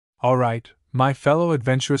Alright, my fellow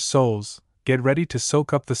adventurous souls, get ready to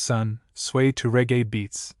soak up the sun, sway to reggae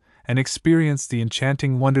beats, and experience the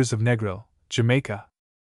enchanting wonders of Negril, Jamaica.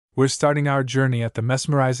 We're starting our journey at the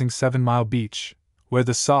mesmerizing 7-Mile Beach, where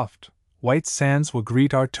the soft, white sands will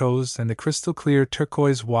greet our toes and the crystal-clear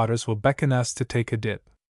turquoise waters will beckon us to take a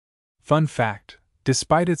dip. Fun fact,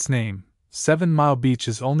 despite its name, 7-Mile Beach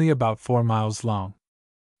is only about 4 miles long.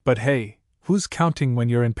 But hey, who's counting when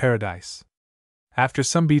you're in paradise? After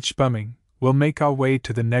some beach bumming, we'll make our way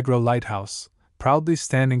to the Negril Lighthouse, proudly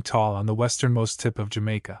standing tall on the westernmost tip of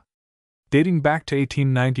Jamaica. Dating back to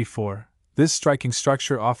 1894, this striking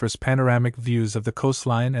structure offers panoramic views of the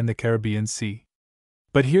coastline and the Caribbean Sea.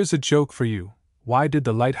 But here's a joke for you. Why did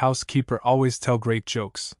the lighthouse keeper always tell great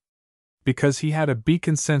jokes? Because he had a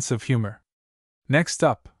beacon sense of humor. Next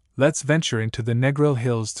up, let's venture into the Negril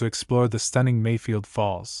Hills to explore the stunning Mayfield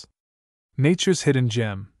Falls. Nature's hidden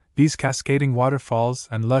gem, these cascading waterfalls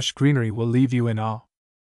and lush greenery will leave you in awe.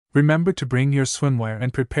 Remember to bring your swimwear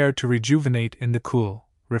and prepare to rejuvenate in the cool,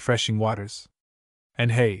 refreshing waters.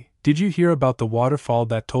 And hey, did you hear about the waterfall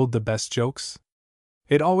that told the best jokes?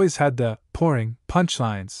 It always had the pouring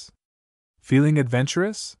punchlines. Feeling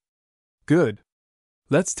adventurous? Good.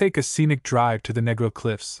 Let's take a scenic drive to the Negril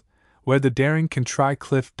Cliffs, where the daring can try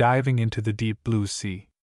cliff diving into the deep blue sea.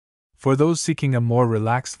 For those seeking a more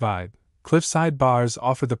relaxed vibe, cliffside bars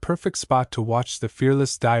offer the perfect spot to watch the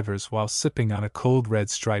fearless divers while sipping on a cold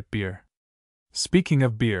red stripe beer. Speaking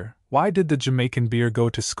of beer, why did the Jamaican beer go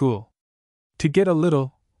to school? To get a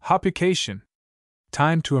little hopication.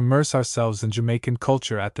 Time to immerse ourselves in Jamaican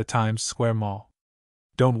culture at the Times Square Mall.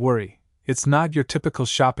 Don't worry, it's not your typical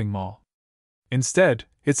shopping mall. Instead,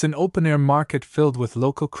 it's an open-air market filled with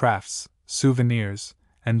local crafts, souvenirs,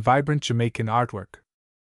 and vibrant Jamaican artwork.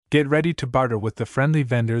 Get ready to barter with the friendly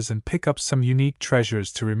vendors and pick up some unique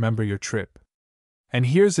treasures to remember your trip. And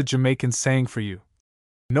here's a Jamaican saying for you.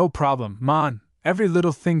 No problem, man, every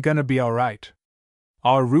little thing gonna be alright.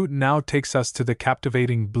 Our route now takes us to the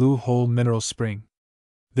captivating Blue Hole Mineral Spring.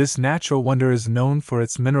 This natural wonder is known for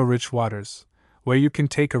its mineral-rich waters, where you can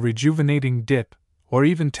take a rejuvenating dip, or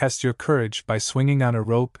even test your courage by swinging on a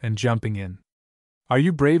rope and jumping in. Are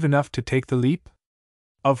you brave enough to take the leap?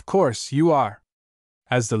 Of course you are.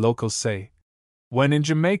 As the locals say, when in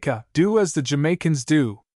Jamaica, do as the Jamaicans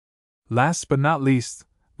do. Last but not least,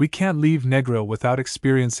 we can't leave Negril without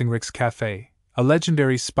experiencing Rick's Cafe, a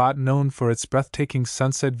legendary spot known for its breathtaking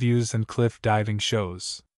sunset views and cliff diving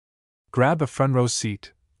shows. Grab a front row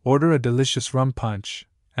seat, order a delicious rum punch,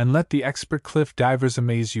 and let the expert cliff divers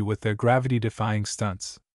amaze you with their gravity-defying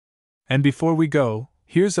stunts. And before we go,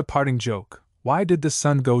 here's a parting joke. Why did the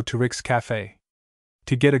sun go to Rick's Cafe?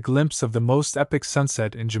 To get a glimpse of the most epic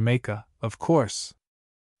sunset in Jamaica, of course.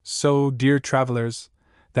 So, dear travelers,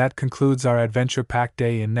 that concludes our adventure-packed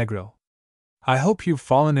day in Negril. I hope you've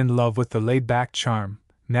fallen in love with the laid-back charm,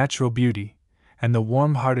 natural beauty, and the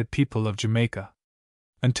warm-hearted people of Jamaica.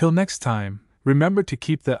 Until next time, remember to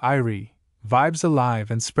keep the Irie vibes alive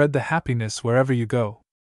and spread the happiness wherever you go.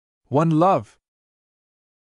 One love!